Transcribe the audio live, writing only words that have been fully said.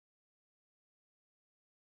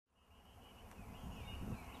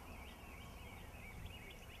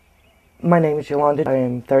My name is Yolanda. I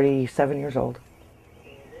am 37 years old.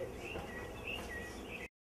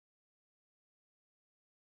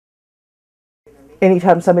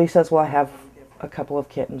 Anytime somebody says, well, I have a couple of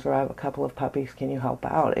kittens or I have a couple of puppies, can you help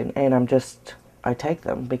out? And I take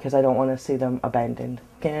them because I don't want to see them abandoned.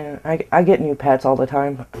 And I get new pets all the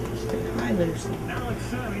time.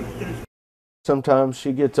 Sometimes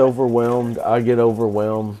she gets overwhelmed, I get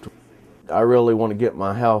overwhelmed. I really want to get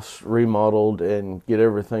my house remodeled and get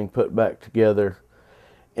everything put back together.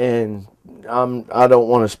 And I don't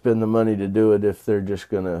want to spend the money to do it if they're just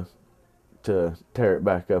going to tear it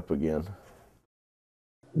back up again.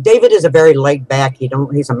 David is a very laid back,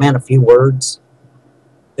 he's a man of few words.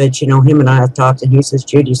 But him and I have talked, and he says,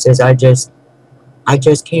 Judy says, I just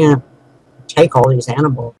can't take all these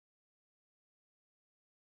animals.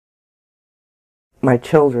 My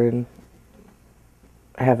children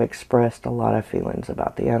have expressed a lot of feelings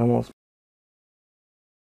about the animals.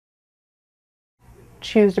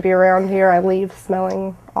 Choose to be around here. I leave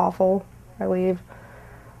smelling awful. I leave.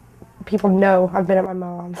 People know I've been at my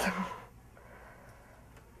mom's.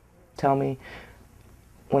 Tell me,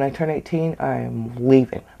 when I turn 18, I'm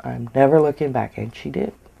leaving. I'm never looking back. And she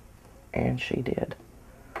did. And she did.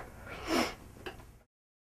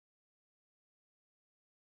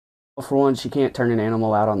 For one, she can't turn an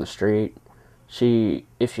animal out on the street.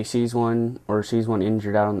 If she sees one or sees one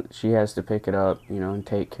injured she has to pick it up, and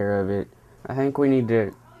take care of it. I think we need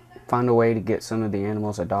to find a way to get some of the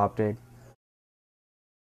animals adopted.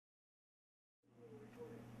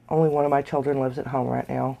 Only one of my children lives at home right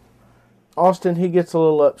now. Austin, he gets a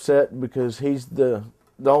little upset because he's the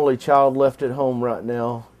only child left at home right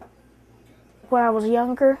now. When I was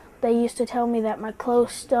younger, they used to tell me that my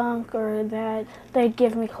clothes stunk or that they'd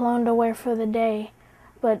give me cologne to wear for the day.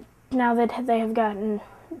 But now that they have gotten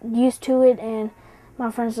used to it and my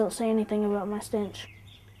friends don't say anything about my stench.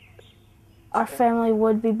 Our family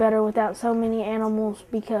would be better without so many animals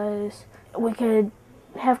because we could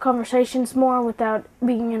have conversations more without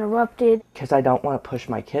being interrupted. Because I don't want to push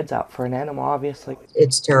my kids out for an animal, obviously.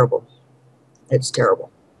 It's terrible. It's terrible.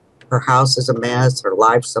 Her house is a mess. Her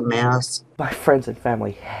life's a mess. My friends and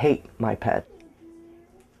family hate my pet.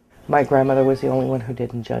 My grandmother was the only one who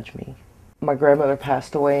didn't judge me. My grandmother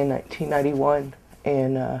passed away in 1991,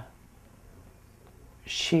 and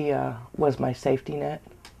she was my safety net.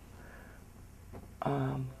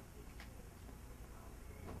 I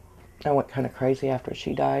went kind of crazy after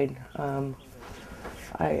she died.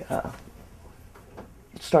 I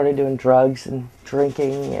started doing drugs and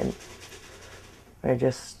drinking, and I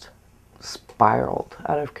just spiraled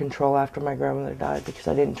out of control after my grandmother died because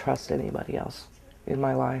I didn't trust anybody else in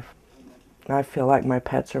my life. I feel like my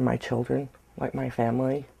pets are my children, like my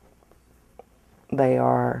family. They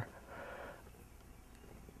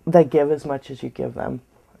give as much as you give them.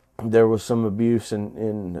 There was some abuse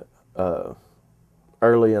in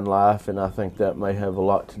early in life, and I think that may have a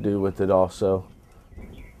lot to do with it also.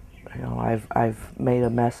 I've made a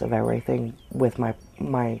mess of everything with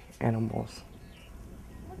my animals.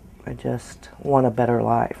 I just want a better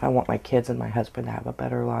life. I want my kids and my husband to have a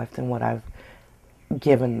better life than what I've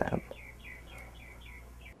given them.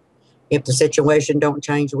 If the situation don't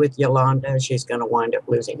change with Yolanda, she's going to wind up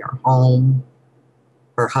losing her home,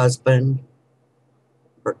 her husband,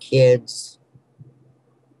 her kids,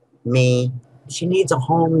 me. She needs a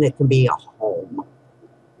home that can be a home,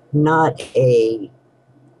 not a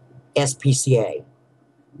SPCA,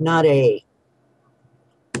 not a,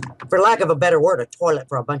 for lack of a better word, a toilet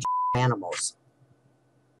for a bunch of animals.